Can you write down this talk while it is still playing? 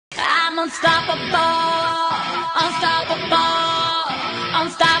I'm unstoppable, unstoppable,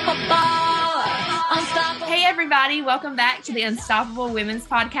 unstoppable, unstoppable. Hey everybody, welcome back to the Unstoppable Women's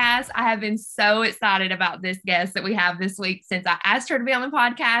Podcast. I have been so excited about this guest that we have this week since I asked her to be on the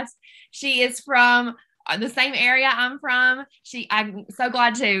podcast. She is from the same area I'm from. I'm so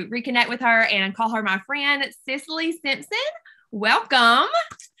glad to reconnect with her and call her my friend, Cicely Simpson. Welcome.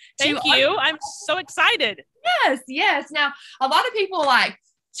 Thank you. I'm so excited. Yes. Now, a lot of people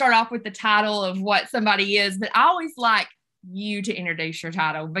start off with the title of what somebody is, but I always like you to introduce your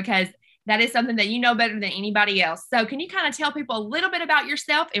title because that is something that you know better than anybody else. So can you kind of tell people a little bit about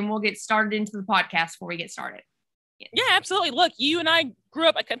yourself and we'll get started into the podcast before we get started? Yeah, absolutely. Look, you and I grew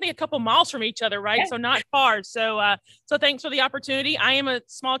up, I think, a couple miles from each other, right? Yeah. So not far. So thanks for the opportunity. I am a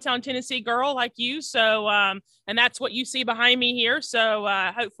small town Tennessee girl like you. So, and that's what you see behind me here. So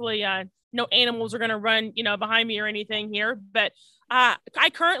hopefully no animals are going to run, behind me or anything here. But I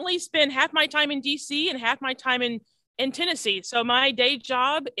currently spend half my time in DC and half my time in Tennessee. So my day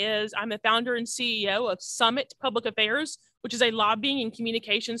job is I'm the founder and CEO of Summit Public Affairs, which is a lobbying and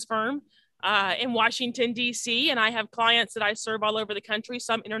communications firm in Washington, D.C. And I have clients that I serve all over the country,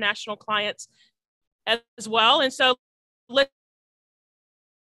 some international clients as well. And so listen,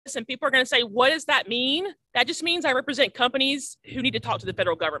 people are going to say, what does that mean? That just means I represent companies who need to talk to the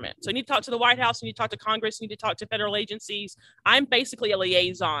federal government. So you need to talk to the White House, you need to talk to Congress, you need to talk to federal agencies. I'm basically a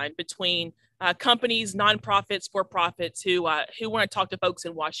liaison between companies, nonprofits, for-profits who want to talk to folks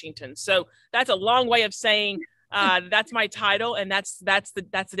in Washington. So that's a long way of saying that's my title, and that's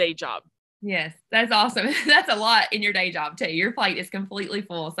the day job. Yes, that's awesome. That's a lot in your day job too. Your plate is completely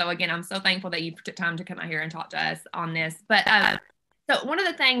full. So again, I'm so thankful that you took time to come out here and talk to us on this. But so one of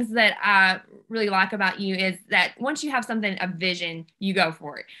the things that I really like about you is that once you have something, a vision, you go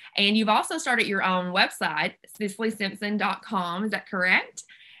for it. And you've also started your own website, CicelySimpson.com. Is that correct?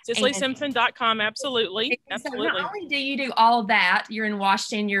 CicelySimpson.com. Absolutely. Absolutely. So not only do you do all that, you're in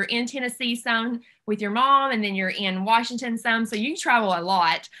Washington, you're in Tennessee some with your mom, and then you're in Washington some. So you travel a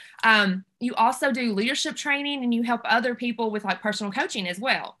lot. You also do leadership training and you help other people with personal coaching as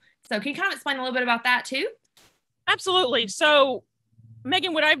well. So can you kind of explain a little bit about that too? Absolutely. So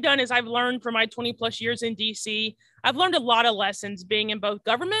Megan, what I've done is I've learned from my 20 plus years in DC, I've learned a lot of lessons being in both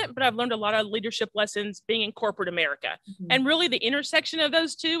government, but I've learned a lot of leadership lessons being in corporate America. Mm-hmm. And really the intersection of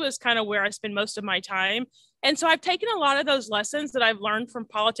those two is kind of where I spend most of my time. And so I've taken a lot of those lessons that I've learned from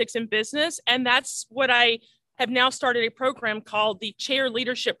politics and business. And that's what I have now started a program called the C.H.A.I.R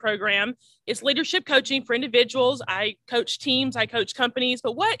Leadership Program. It's leadership coaching for individuals. I coach teams, I coach companies,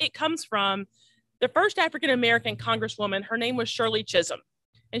 but what it comes from, the first African-American congresswoman, her name was Shirley Chisholm.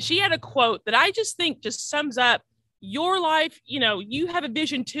 And she had a quote that I just think just sums up your life. You have a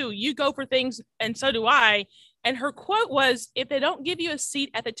vision too. You go for things, and so do I. And her quote was, if they don't give you a seat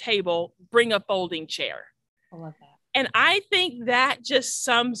at the table, bring a folding chair. I love that. And I think that just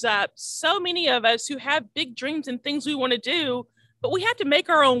sums up so many of us who have big dreams and things we want to do, but we have to make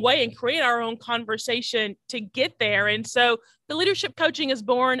our own way and create our own conversation to get there. And so the leadership coaching is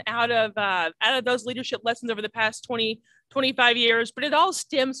born out of those leadership lessons over the past 25 years, but it all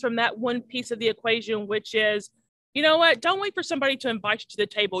stems from that one piece of the equation, which is, you know what, don't wait for somebody to invite you to the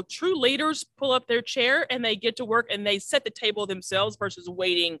table. True leaders pull up their chair and they get to work and they set the table themselves versus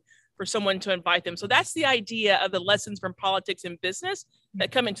waiting for someone to invite them. So that's the idea of the lessons from politics and business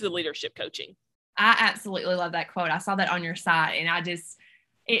that come into the leadership coaching. I absolutely love that quote. I saw that on your site and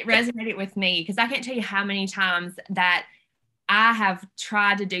it resonated with me because I can't tell you how many times that I have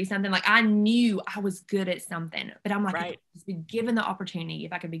tried to do something. I knew I was good at something, but I'm like, right. If I could just be given the opportunity,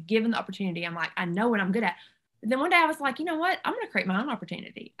 I'm like, I know what I'm good at. But then one day I was like, you know what? I'm going to create my own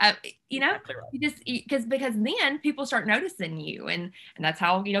opportunity. Exactly right. Because then people start noticing you. And that's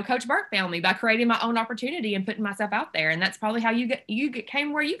how, Coach Burke found me, by creating my own opportunity and putting myself out there. And that's probably how you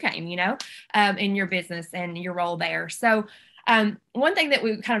came where you came, in your business and your role there. So one thing that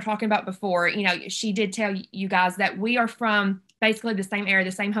we were kind of talking about before, she did tell you guys that we are from basically the same area,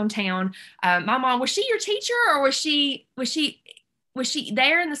 the same hometown. My mom, was she your teacher or was she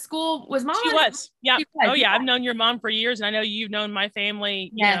there in the school? Was mom? She was. Yeah. Oh yeah. I've known your mom for years and I know you've known my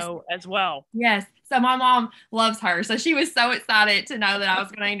family, as well. Yes. So my mom loves her. So she was so excited to know that I was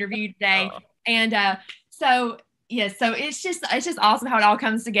going to interview you today. And so it's just awesome how it all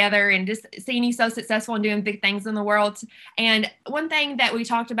comes together and just seeing you so successful and doing big things in the world. And one thing that we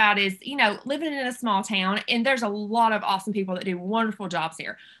talked about is, living in a small town, and there's a lot of awesome people that do wonderful jobs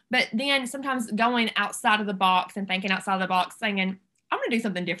here. But then sometimes going outside of the box and thinking outside of the box, thinking, I'm going to do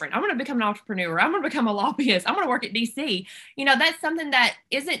something different. I'm going to become an entrepreneur. I'm going to become a lobbyist. I'm going to work at DC. That's something that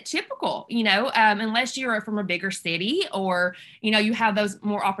isn't typical, unless you're from a bigger city or, you have those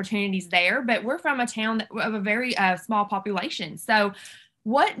more opportunities there. But we're from a town of a very small population. So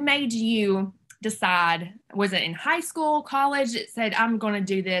what made you decide? Was it in high school, college? It said, I'm going to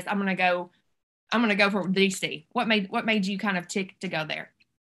do this. I'm going to go for DC. What made you kind of tick to go there?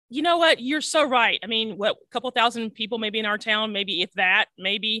 You know what? You're so right. I mean, a couple thousand people maybe in our town, maybe if that,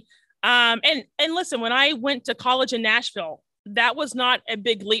 maybe. And listen, when I went to college in Nashville, that was not a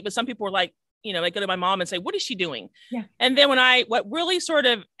big leap, but some people were like, they go to my mom and say, what is she doing? Yeah. And then what really sort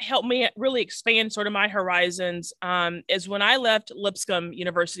of helped me really expand sort of my horizons is when I left Lipscomb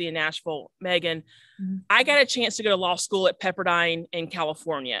University in Nashville, Megan, I got a chance to go to law school at Pepperdine in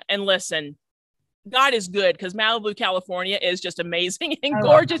California. And listen, God is good, because Malibu, California is just amazing and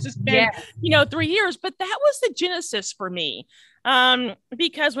gorgeous. It's been, 3 years, but that was the genesis for me.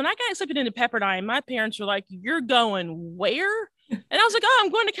 Because when I got accepted into Pepperdine, my parents were like, you're going where? And I was like, oh,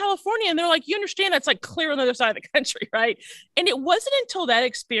 I'm going to California. And they're like, you understand that's like clear on the other side of the country, right? And it wasn't until that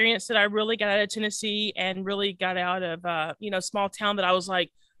experience that I really got out of Tennessee and really got out of, small town that I was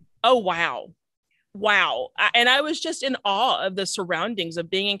like, oh, wow. And I was just in awe of the surroundings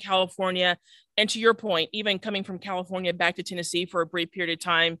of being in California. And to your point, even coming from California back to Tennessee for a brief period of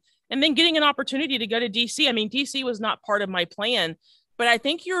time, and then getting an opportunity to go to DC. I mean, DC was not part of my plan, but I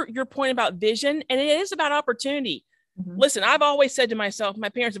think your point about vision, and it is about opportunity. Mm-hmm. Listen, I've always said to myself, my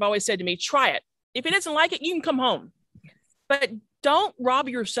parents have always said to me, try it. If it doesn't like it, you can come home. But don't rob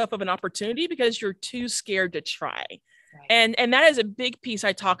yourself of an opportunity because you're too scared to try. Right. And that is a big piece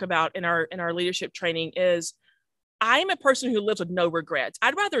I talk about in our leadership training is I'm a person who lives with no regrets.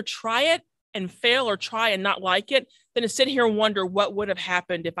 I'd rather try it and fail or try and not like it than to sit here and wonder what would have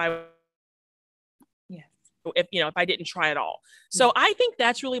happened if I didn't try at all. So I think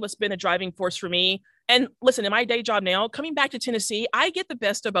that's really what's been a driving force for me. And listen, in my day job now, coming back to Tennessee, I get the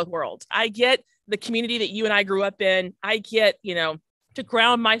best of both worlds. I get the community that you and I grew up in. I get, to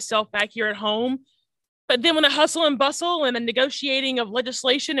ground myself back here at home. But then when the hustle and bustle and the negotiating of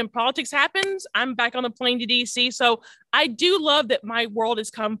legislation and politics happens, I'm back on the plane to DC. So I do love that my world has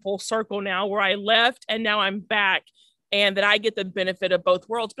come full circle now, where I left and now I'm back, and that I get the benefit of both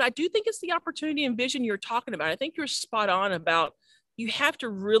worlds. But I do think it's the opportunity and vision you're talking about. I think you're spot on about you have to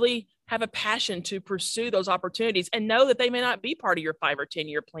really have a passion to pursue those opportunities and know that they may not be part of your 5 or 10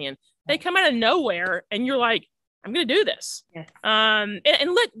 year plan. They come out of nowhere and you're like, I'm going to do this. Yes. And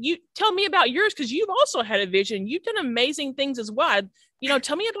let you tell me about yours, because you've also had a vision. You've done amazing things as well.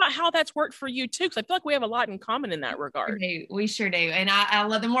 Tell me about how that's worked for you too, because I feel like we have a lot in common in that regard. We sure do. And I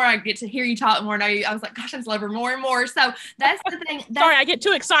love, the more I get to hear you talk, the more I was like, gosh, I just love her more and more. So that's the thing. Sorry, I get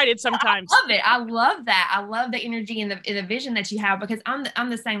too excited sometimes. I love it. I love that. I love the energy and the vision that you have, because I'm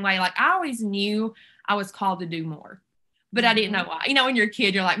the same way. Like, I always knew I was called to do more, but I didn't know why. When you're a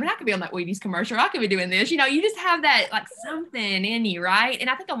kid, you're like, man, I could be on that Wheaties commercial. I could be doing this. You just have that like something in you, right? And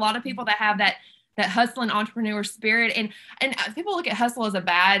I think a lot of people that have that hustle and entrepreneur spirit, and people look at hustle as a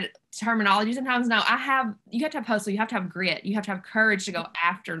bad terminology sometimes. No, you have to have hustle. You have to have grit. You have to have courage to go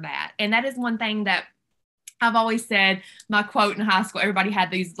after that. And that is one thing that I've always said. My quote in high school, everybody had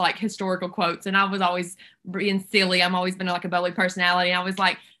these like historical quotes, and I was always being silly. I've always been like a bubbly personality. And I was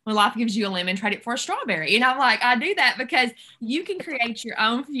like, when life gives you a lemon, trade it for a strawberry. And I'm like, I do that because you can create your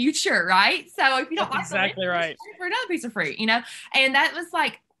own future, right? So if you don't like exactly lemon, right, for another piece of fruit, And that was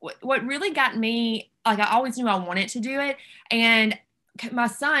like what really got me. Like, I always knew I wanted to do it. And my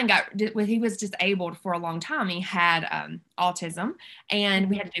son he was disabled for a long time. He had autism, and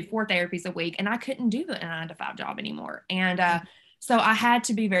we had to do 4 therapies a week, and I couldn't do a 9-to-5 job anymore. And so I had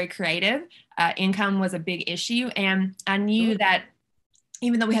to be very creative. Income was a big issue. And I knew that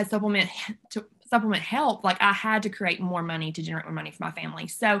even though we had supplement help, like, I had to create more money to generate more money for my family.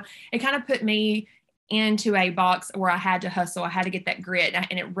 So it kind of put me into a box where I had to hustle. I had to get that grit,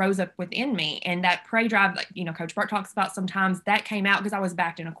 and it rose up within me. And that prey drive, like, Coach Burke talks about sometimes, that came out because I was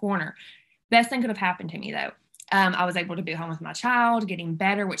backed in a corner. Best thing could have happened to me, though. I was able to be home with my child, getting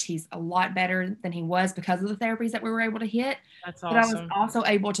better, which he's a lot better than he was because of the therapies that we were able to hit. That's awesome. But I was also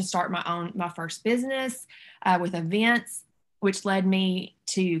able to start my first business with events, which led me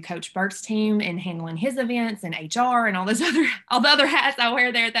to Coach Burke's team and handling his events and HR and all the other hats I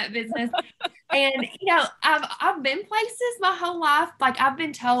wear there at that business. And, I've been places my whole life. Like, I've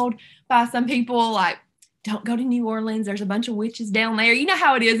been told by some people, like, don't go to New Orleans. There's a bunch of witches down there. You know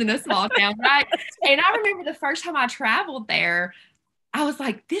how it is in a small town, right? And I remember the first time I traveled there, I was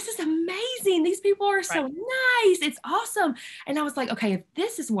like, this is amazing. These people are so nice. It's awesome. And I was like, okay, if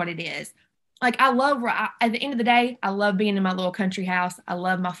this is what it is, like I love, at the end of the day, I love being in my little country house. I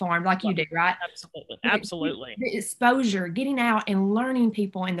love my farm like you do, right? Absolutely. But Absolutely. the exposure, getting out and learning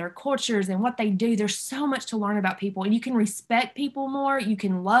people and their cultures and what they do. There's so much to learn about people, and you can respect people more. You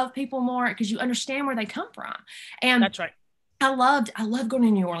can love people more because you understand where they come from. And That's right. I loved going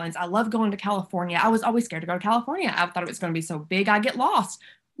to New Orleans. I love going to California. I was always scared to go to California. I thought it was going to be so big, I get lost.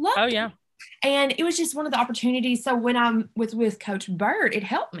 Loved Oh it. yeah. And it was just one of the opportunities. So when I'm with Coach Bird, it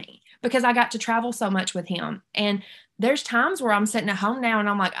helped me because I got to travel so much with him. And there's times where I'm sitting at home now and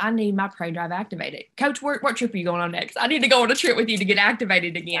I'm like, I need my Pray Drive activated. Coach, what trip are you going on next? I need to go on a trip with you to get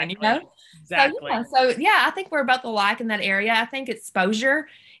activated again, Exactly. you know? Exactly. So yeah, I think we're about the like in that area. I think exposure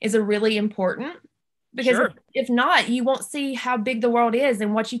is a really important, because Sure. if not, you won't see how big the world is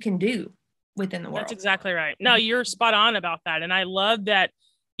and what you can do within the world. That's exactly right. No, you're spot on about that. And I love that,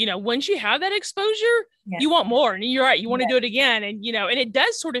 once you have that exposure, Yes. you want more. And you're right. You want Yes. to do it again. And, and it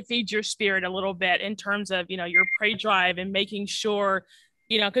does sort of feed your spirit a little bit in terms of, your Pray Drive and making sure,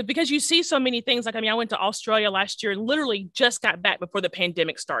 because you see so many things. Like, I went to Australia last year and literally just got back before the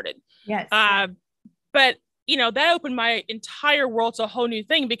pandemic started. Yes. But that opened my entire world to a whole new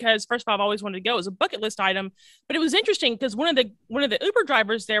thing, because first of all, I've always wanted to go. It was a bucket list item, but it was interesting because one of the Uber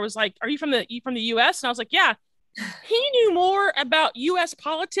drivers there was like, "Are you from the US?" And I was like, "Yeah." He knew more about US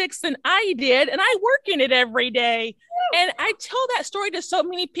politics than I did, and I work in it every day. And I tell that story to so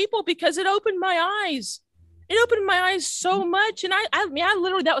many people because it opened my eyes. It opened my eyes so much. And I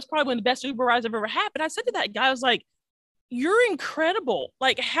literally, that was probably one of the best Uber rides I've ever had. But I said to that guy, I was like, "You're incredible.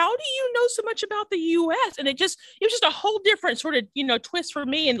 Like, how do you know so much about the US?" And it was just a whole different sort of, twist for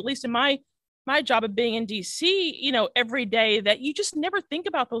me. And at least in my job of being in DC, every day, that you just never think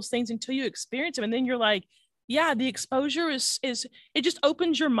about those things until you experience them. And then you're like, yeah, the exposure is it just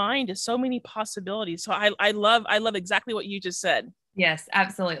opens your mind to so many possibilities. So I love exactly what you just said. Yes,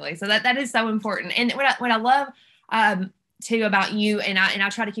 absolutely. So that is so important. And what I love too about you, and I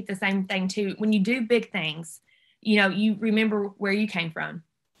try to keep the same thing too, when you do big things, you remember where you came from.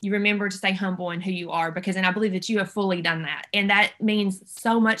 You remember to stay humble in who you are, and I believe that you have fully done that. And that means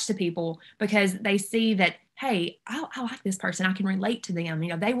so much to people because they see that, hey, I like this person. I can relate to them.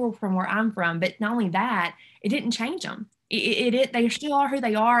 They were from where I'm from, but not only that, it didn't change them. They still are who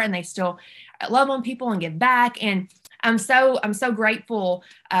they are, and they still love on people and give back. And I'm so grateful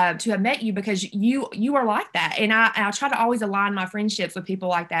to have met you, because you are like that. And I try to always align my friendships with people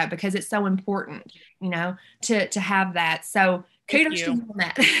like that, because it's so important, to have that. So kudos to you on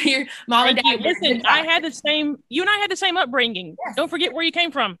that. Your mom and dad. Listen, you and I had the same upbringing. Yes. Don't forget where you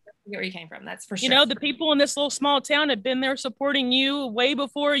came from. Where you came from. That's for sure. The people in this little small town have been there supporting you way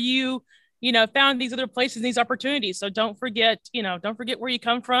before you, found these other places, these opportunities. So don't forget where you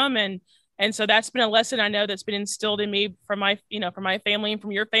come from. And so that's been a lesson I know that's been instilled in me from my family and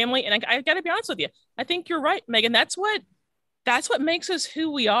from your family. And I got to be honest with you. I think you're right, Megan. That's what makes us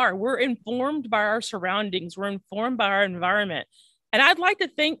who we are. We're informed by our surroundings. We're informed by our environment. And I'd like to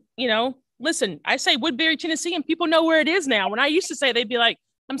think, listen, I say Woodbury, Tennessee, and people know where it is now. When I used to say, they'd be like,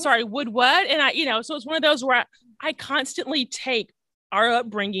 "I'm sorry, Wood what?" And so it's one of those where I constantly take our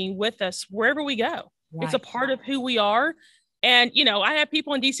upbringing with us wherever we go. Right. It's a part of who we are. And, I have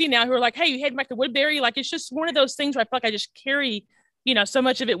people in DC now who are like, "Hey, you heading back to Woodbury?" Like, it's just one of those things where I feel like I just carry, so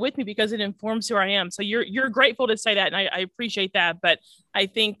much of it with me because it informs who I am. So you're grateful to say that. And I appreciate that. But I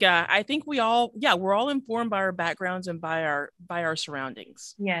think we're all informed by our backgrounds and by our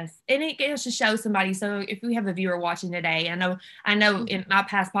surroundings. Yes. And it goes to show somebody. So if we have a viewer watching today, I know in my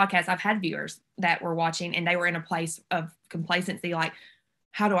past podcasts, I've had viewers that were watching and they were in a place of complacency. Like,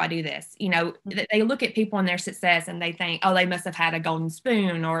 how do I do this? They look at people and their success and they think, oh, they must have had a golden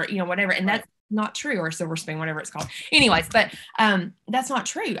spoon or, whatever. And that's not true, or a silver spoon, whatever it's called. Anyways, but that's not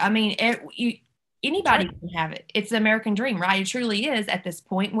true. I mean, anybody can have it. It's the American dream, right? It truly is at this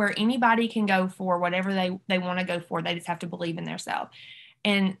point where anybody can go for whatever they want to go for. They just have to believe in themselves.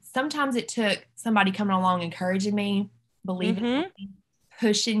 And sometimes it took somebody coming along, encouraging me, believing in me,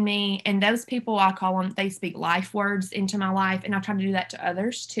 pushing me. And those people, I call them, they speak life words into my life. And I try to do that to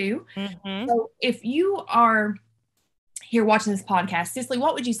others too. Mm-hmm. So if you are here watching this podcast, Cicely,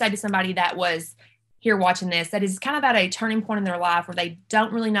 what would you say to somebody that was here watching this, that is kind of at a turning point in their life where they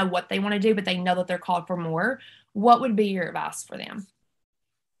don't really know what they want to do, but they know that they're called for more? What would be your advice for them?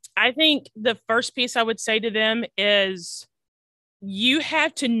 I think the first piece I would say to them is you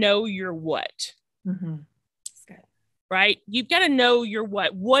have to know your what. Mm-hmm. That's good. Right? You've got to know your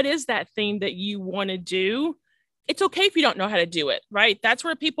what. What is that thing that you want to do? It's okay if you don't know how to do it, right? That's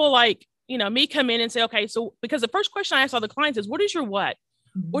where people like, me come in and say, okay, so because the first question I ask all the clients is, what is your what?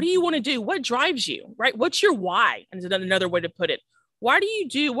 Mm-hmm. What do you want to do? What drives you, right? What's your why? And is another way to put it. why do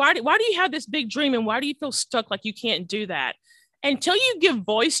you have this big dream, and why do you feel stuck like you can't do that? Until you give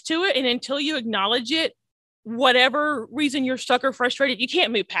voice to it and until you acknowledge it, whatever reason you're stuck or frustrated, you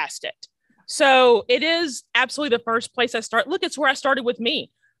can't move past it. So it is absolutely the first place I start. Look, it's where I started with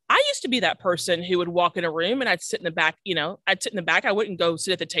me. I used to be that person who would walk in a room and I'd sit in the back, I'd sit in the back. I wouldn't go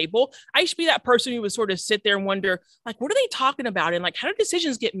sit at the table. I used to be that person who would sort of sit there and wonder, like, what are they talking about? And like, how do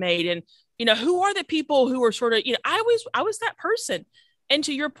decisions get made? And, who are the people who are sort of, I was that person. And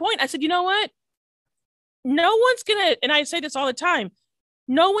to your point, I said, you know what? No one's going to, and I say this all the time,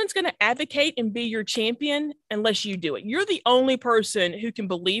 no one's going to advocate and be your champion unless you do it. You're the only person who can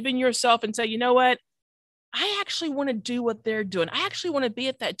believe in yourself and say, you know what? I actually want to do what they're doing. I actually want to be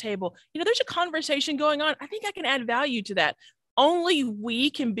at that table. There's a conversation going on. I think I can add value to that. Only we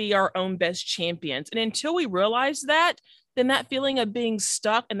can be our own best champions. And until we realize that, then that feeling of being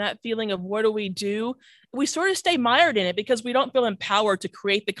stuck and that feeling of what do, we sort of stay mired in it because we don't feel empowered to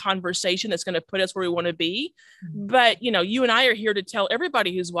create the conversation that's going to put us where we want to be. But, you and I are here to tell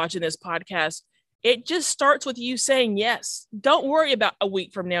everybody who's watching this podcast, it just starts with you saying yes. Don't worry about a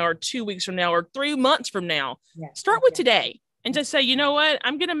week from now or 2 weeks from now or 3 months from now. Yes, start with today and just say, you know what,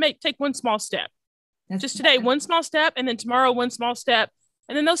 I'm going to take one small step. Just today, one small step, and then tomorrow, one small step.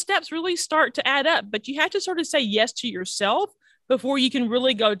 And then those steps really start to add up. But you have to sort of say yes to yourself before you can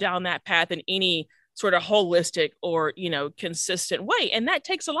really go down that path in any sort of holistic or, consistent way. And that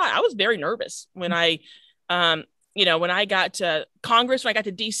takes a lot. I was very nervous when I got to Congress, when I got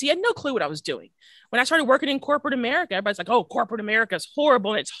to DC, I had no clue what I was doing. When I started working in corporate America, everybody's like, oh, corporate America is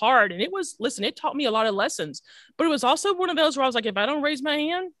horrible and it's hard. And it taught me a lot of lessons. But it was also one of those where I was like, if I don't raise my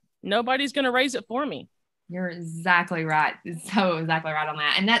hand, nobody's going to raise it for me. You're exactly right. So exactly right on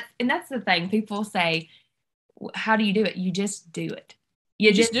that. And that's the thing. People say, how do you do it? You just do it.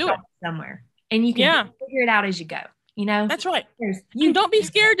 You just do it somewhere. And you can figure it out as you go. That's right. You don't be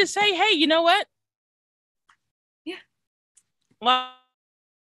scared to say, hey, you know what? Yeah. Well,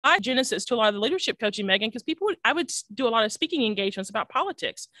 genesis to a lot of the leadership coaching, Megan, because I would do a lot of speaking engagements about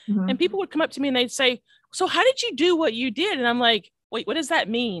politics, and people would come up to me and they'd say, so how did you do what you did? And I'm like, wait, what does that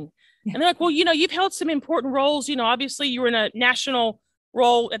mean? Yeah. And they're like, well, you've held some important roles. Obviously you were in a national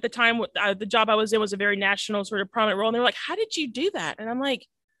role at the time. The job I was in was a very national sort of prominent role. And they're like, how did you do that? And I'm like,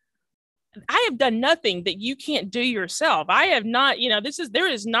 I have done nothing that you can't do yourself. I have not, there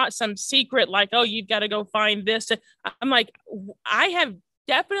is not some secret like, oh, you've got to go find this. I'm like, I have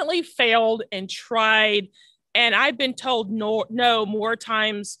definitely failed and tried. And I've been told no more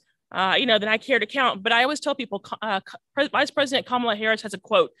times, than I care to count. But I always tell people, Vice President Kamala Harris has a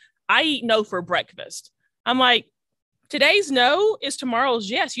quote, I eat no for breakfast. I'm like, today's no is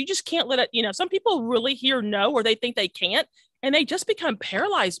tomorrow's yes. You just can't let it, some people really hear no, or they think they can't, and they just become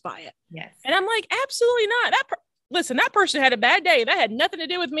paralyzed by it. Yes. And I'm like, absolutely not. Listen, that person had a bad day. That had nothing to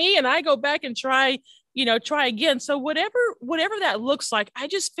do with me. And I go back and try again. So whatever that looks like, I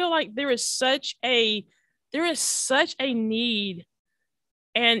just feel like there is such a need.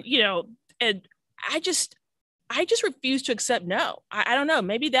 And, and I just refuse to accept no. I don't know.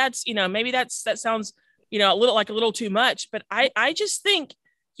 Maybe that sounds, a little too much, but I just think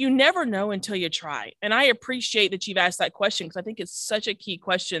you never know until you try. And I appreciate that you've asked that question, because I think it's such a key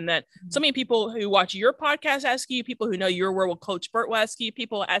question that so many people who watch your podcast ask you, people who know your world, Coach Burt will ask you,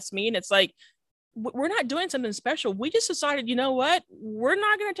 people ask me, and it's like, we're not doing something special. We just decided, you know what, we're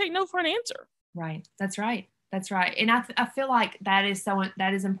not going to take no for an answer. Right. That's right. That's right. And I feel like that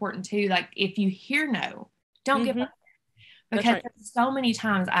is important too. Like, if you hear no, don't give up. Because so many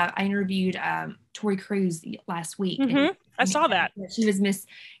times I interviewed Tori Cruz last week. And I saw that. She was Miss,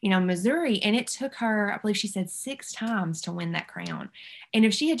 Missouri, and it took her, I believe she said 6 times to win that crown. And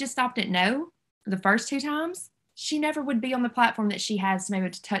if she had just stopped at no the first 2 times, she never would be on the platform that she has to maybe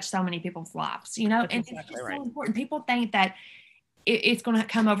to touch so many people's lives, and exactly it's just so important. People think that it's going to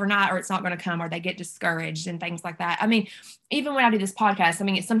come overnight, or it's not going to come, or they get discouraged and things like that. I mean, even when I do this podcast,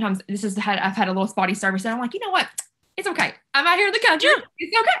 it's sometimes I've had a little spotty service, and I'm like, you know what? It's okay. I'm out here in the country. Yeah.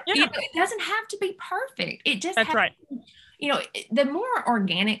 It's okay. Yeah. It doesn't have to be perfect. It just That's right. The more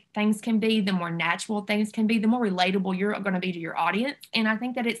organic things can be, the more natural things can be, the more relatable you're going to be to your audience. And I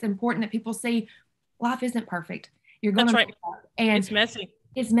think that it's important that people see life isn't perfect. You're going to, and it's messy.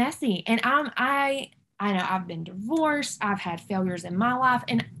 It's messy. And I know I've been divorced. I've had failures in my life,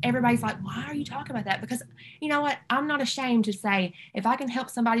 and everybody's like, why are you talking about that? Because you know what? I'm not ashamed to say, if I can help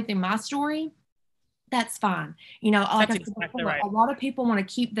somebody through my story, that's fine. Like I said before, a lot of people want to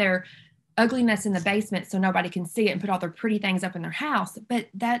keep their ugliness in the basement so nobody can see it and put all their pretty things up in their house. But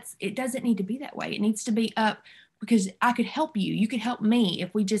it doesn't need to be that way. It needs to be up because I could help you. You could help me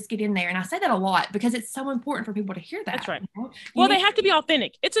if we just get in there. And I say that a lot because it's so important for people to hear that. That's right. You know? Well, they have to be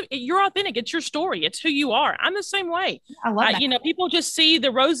authentic. You're authentic. It's your story. It's who you are. I'm the same way. I love that. You know, people just see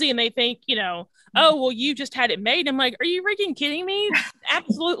the Rosie and they think, you know, oh, well, you just had it made. I'm like, are you freaking kidding me?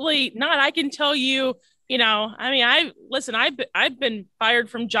 Absolutely not. I can tell you, you know, I mean, I've been fired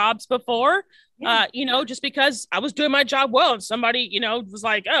from jobs before. Yeah. You know, just because I was doing my job well and somebody, you know, was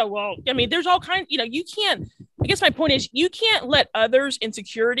like, oh, well, I mean, there's all kinds, you know, I guess my point is you can't let others'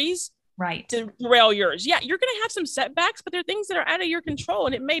 insecurities derail yours. Yeah, you're going to have some setbacks, but there are things that are out of your control.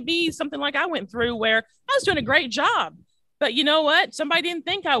 And it may be something like I went through where I was doing a great job, but you know what? Somebody didn't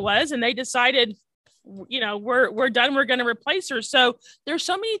think I was, and they decided, you know, we're done. We're going to replace her. So there's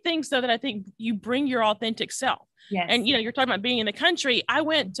so many things though that I think you bring your authentic self. Yes. And, you know, you're talking about being in the country. I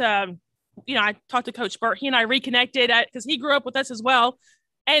went, you know, I talked to Coach Burt. He and I reconnected because he grew up with us as well.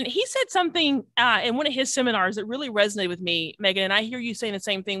 And he said something in one of his seminars that really resonated with me, Megan. And I hear you saying the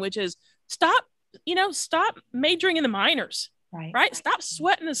same thing, which is stop majoring in the minors, right? Stop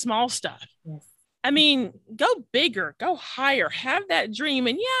sweating the small stuff. Yes. I mean, go bigger, go higher, have that dream.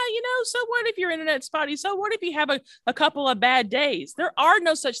 And yeah, you know, so what if your internet's spotty? So what if you have a couple of bad days? There are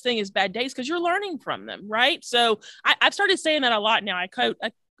no such thing as bad days because you're learning from them, right? So I've started saying that a lot now. I quote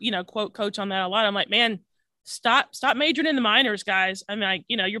Coach on that a lot. I'm like, man, stop majoring in the minors, guys. I mean, like,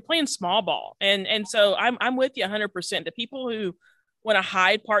 you know, you're playing small ball. And so I'm with you 100%. The people who want to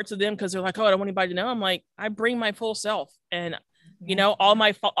hide parts of them because they're like, oh, I don't want anybody to know. I'm like, I bring my full self, and you know, all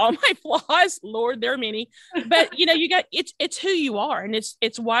my flaws, Lord, there are many, but you know, it's who you are. And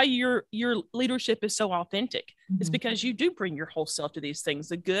it's why your leadership is so authentic. Mm-hmm. It's because you do bring your whole self to these things,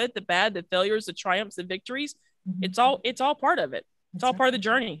 the good, the bad, the failures, the triumphs, the victories. Mm-hmm. It's all part of it. It's all part of the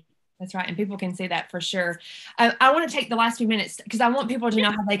journey. That's right. And people can see that for sure. I want to take the last few minutes because I want people to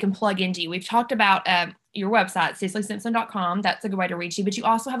know how they can plug into you. We've talked about your website, CicelySimpson.com. That's a good way to reach you, but you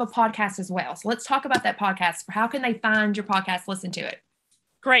also have a podcast as well. So let's talk about that podcast. How can they find your podcast, listen to it?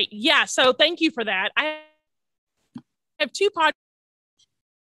 Great. Yeah. So thank you for that. I have two podcasts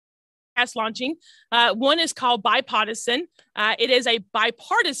launching. One is called Bipartisan. It is a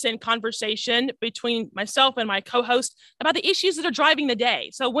bipartisan conversation between myself and my co-host about the issues that are driving the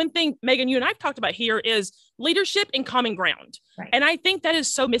day. So one thing, Megan, you and I've talked about here is leadership and common ground. Right. And I think that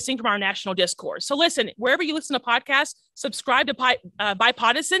is so missing from our national discourse. So listen, wherever you listen to podcasts, subscribe to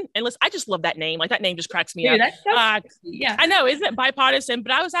Bipartisan. And listen, I just love that name. Like that name just cracks me up. Yeah, I know, isn't it bipartisan?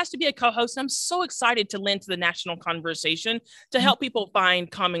 But I was asked to be a co-host. And I'm so excited to lend to the national conversation to help people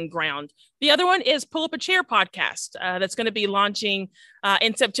find common ground. The other one is Pull Up a Chair podcast that's going to be launching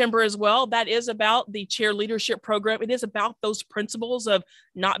in September as well. That is about the C.H.A.I.R Leadership Program. It is about those principles of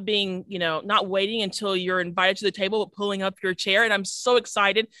not being, you know, not waiting until you're invited to the table, but pulling up your chair. And I'm so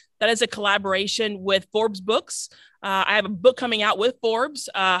excited. That is a collaboration with Forbes Books. I have a book coming out with Forbes,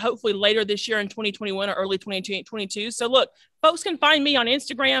 hopefully later this year in 2021 or early 2022. So look, folks can find me on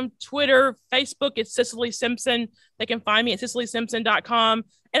Instagram, Twitter, Facebook. It's Cicely Simpson. They can find me at CicelySimpson.com.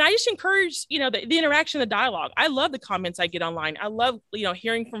 And I just encourage, you know, the interaction, the dialogue. I love the comments I get online. I love, you know,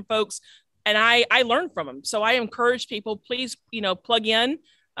 hearing from folks, and I learn from them. So I encourage people, please, you know, plug in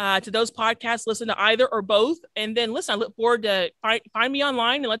to those podcasts, listen to either or both. And then listen, I look forward to find me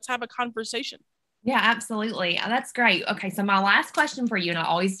online and let's have a conversation. Yeah, absolutely. That's great. Okay. So my last question for you, and I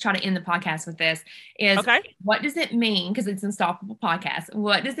always try to end the podcast with this, is what does it mean? Because it's Unstoppable Podcast.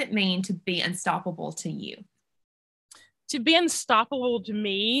 What does it mean to be unstoppable to you? To be unstoppable to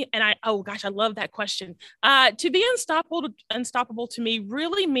me, and I love that question. To be unstoppable to me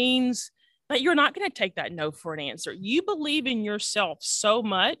really means that you're not going to take that no for an answer. You believe in yourself so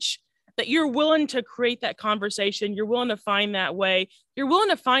much that you're willing to create that conversation. You're willing to find that way. You're willing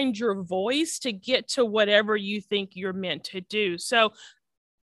to find your voice to get to whatever you think you're meant to do. So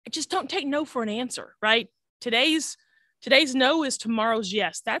just don't take no for an answer, right? Today's no is tomorrow's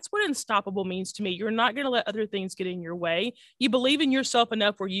yes. That's what unstoppable means to me. You're not going to let other things get in your way. You believe in yourself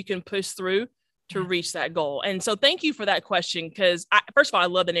enough where you can push through to reach that goal. And so thank you for that question, because first of all, I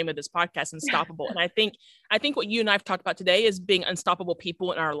love the name of this podcast, Unstoppable. And I think what you and I've talked about today is being unstoppable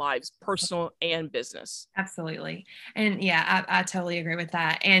people in our lives, personal and business. Absolutely. And yeah, I totally agree with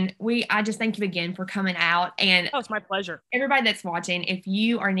that. And I just thank you again for coming out. And it's my pleasure. Everybody that's watching, if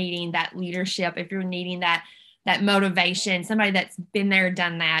you are needing that leadership, if you're needing that motivation, somebody that's been there,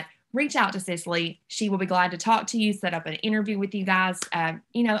 done that, reach out to Cicely. She will be glad to talk to you, set up an interview with you guys.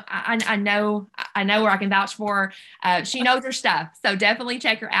 You know, I know where I can vouch for her. She knows her stuff. So definitely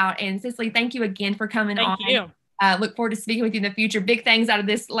check her out. And Cicely, thank you again for coming on. Thank you. Look forward to speaking with you in the future. Big things out of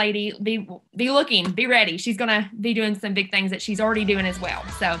this lady. Be looking, be ready. She's going to be doing some big things that she's already doing as well.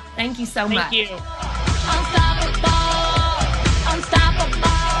 So thank you so much. Thank you.